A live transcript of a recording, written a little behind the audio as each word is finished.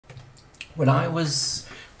When I was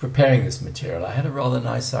preparing this material, I had a rather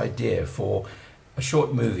nice idea for a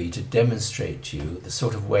short movie to demonstrate to you the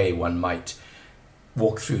sort of way one might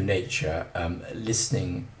walk through nature,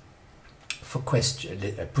 listening for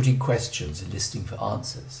putting questions and listening for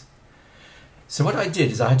answers. So what I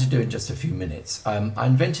did is I had to do it in just a few minutes. I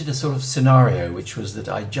invented a sort of scenario, which was that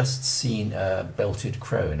I'd just seen a belted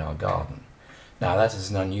crow in our garden. Now that is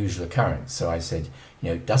an unusual occurrence, so I said,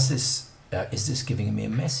 is this giving me a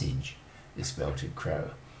message, this belted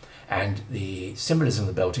crow? And the symbolism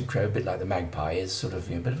of the belted crow, a bit like the magpie, is sort of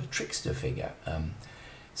a bit of a trickster figure.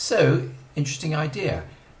 So, interesting idea.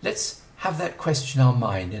 Let's have that question in our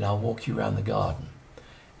mind and I'll walk you around the garden.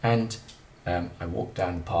 And I walked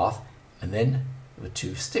down the path and then there were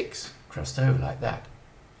two sticks crossed over like that.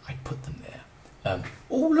 I put them there.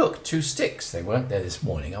 Oh look, two sticks. They weren't there this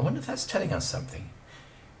morning. I wonder if that's telling us something.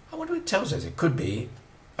 I wonder what it tells us. It could be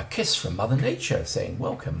a kiss from Mother Nature saying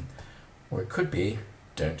welcome. Or it could be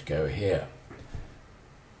don't go here.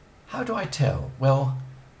 How do I tell? Well,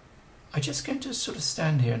 I'm just going to sort of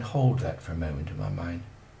stand here and hold that for a moment in my mind.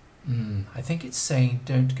 I think it's saying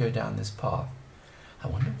don't go down this path. I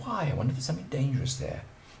wonder why. I wonder if there's something dangerous there.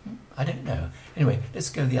 I don't know. Anyway, let's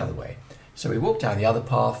go the other way. So we walk down the other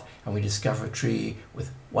path and we discover a tree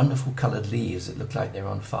with wonderful coloured leaves that look like they're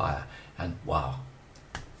on fire. And wow.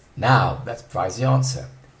 Now that provides the answer.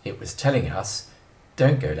 It was telling us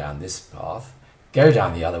don't go down this path, go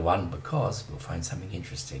down the other one because we'll find something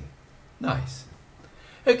interesting. Nice.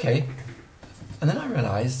 Okay, and then I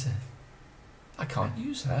realised I can't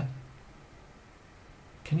use that.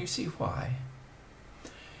 Can you see why?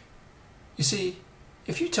 You see,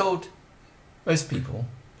 if you told most people,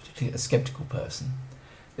 particularly a sceptical person,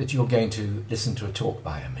 that you're going to listen to a talk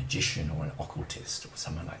by a magician or an occultist or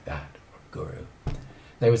someone like that, or a guru,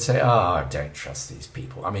 they would say, don't trust these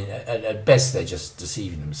people. I mean, at best they're just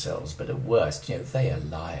deceiving themselves, but at worst, they are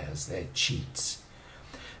liars, they're cheats.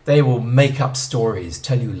 They will make up stories,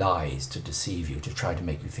 tell you lies to deceive you, to try to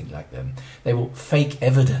make you think like them. They will fake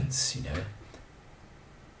evidence,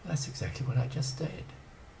 That's exactly what I just did.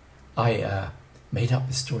 I made up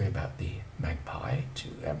this story about the magpie,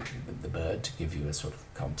 the bird, to give you a sort of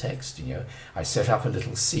context. I set up a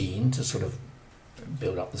little scene to sort of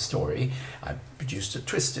build up the story. I produced a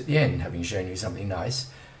twist at the end, having shown you something nice.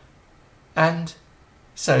 And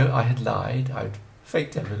so I had lied, I'd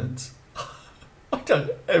faked evidence. I'd done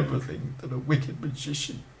everything that a wicked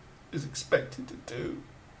magician is expected to do.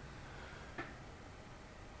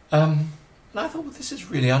 And I thought, well, this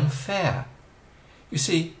is really unfair. You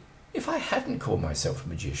see, if I hadn't called myself a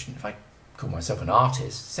magician, if I called myself an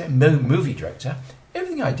artist, say a movie director,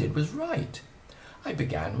 everything I did was right. I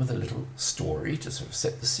began with a little story to sort of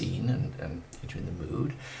set the scene and get you in the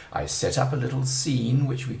mood. I set up a little scene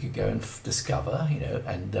which we could go and discover,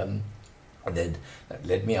 and then that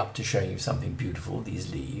led me up to showing you something beautiful,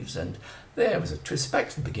 these leaves, and there was a twist back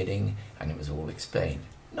to the beginning and it was all explained.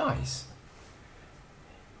 Nice.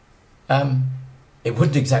 It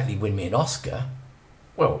wouldn't exactly win me an Oscar.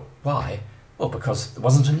 Well, why? Well, because there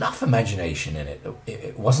wasn't enough imagination in it.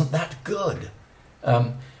 It wasn't that good.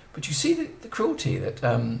 But you see the cruelty that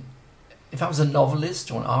if I was a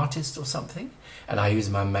novelist or an artist or something, and I use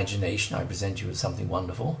my imagination, I present you with something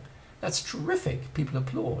wonderful, that's terrific. People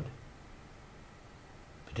applaud.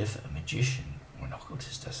 But if a magician or an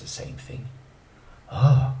occultist does the same thing,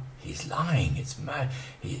 he's lying, it's mad,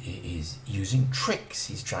 he's using tricks,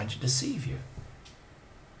 he's trying to deceive you.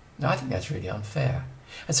 Now, I think that's really unfair.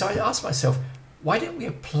 And so I asked myself, why don't we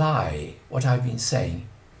apply what I've been saying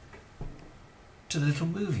to the little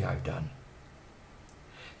movie I've done?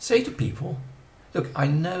 Say to people, look, I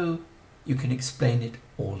know you can explain it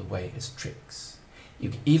all away as tricks. You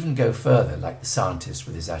can even go further, like the scientist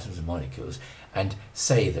with his atoms and molecules, and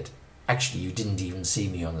say that actually you didn't even see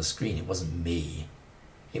me on the screen. It wasn't me.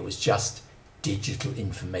 It was just digital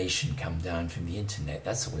information come down from the internet.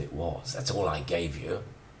 That's all it was. That's all I gave you.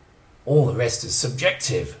 All the rest is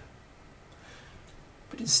subjective.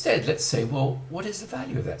 But instead, let's say, well, what is the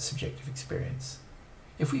value of that subjective experience?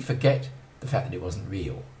 If we forget the fact that it wasn't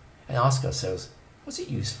real and ask ourselves, was it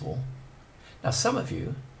useful? Now, some of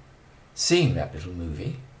you, seeing that little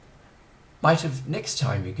movie, might have, next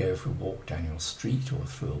time you go for a walk down your street or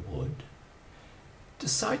through a wood,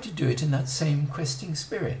 decide to do it in that same questing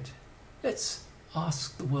spirit. Let's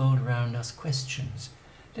ask the world around us questions.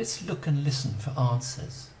 Let's look and listen for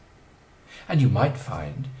answers. And you might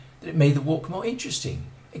find that it made the walk more interesting.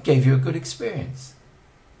 It gave you a good experience.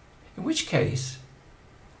 In which case,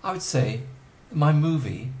 I would say that my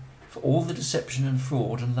movie, for all the deception and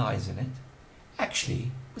fraud and lies in it,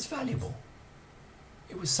 actually was valuable.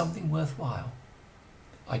 It was something worthwhile.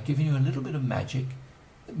 I've given you a little bit of magic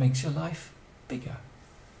that makes your life bigger,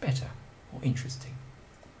 better, more interesting.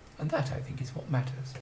 And that, I think, is what matters.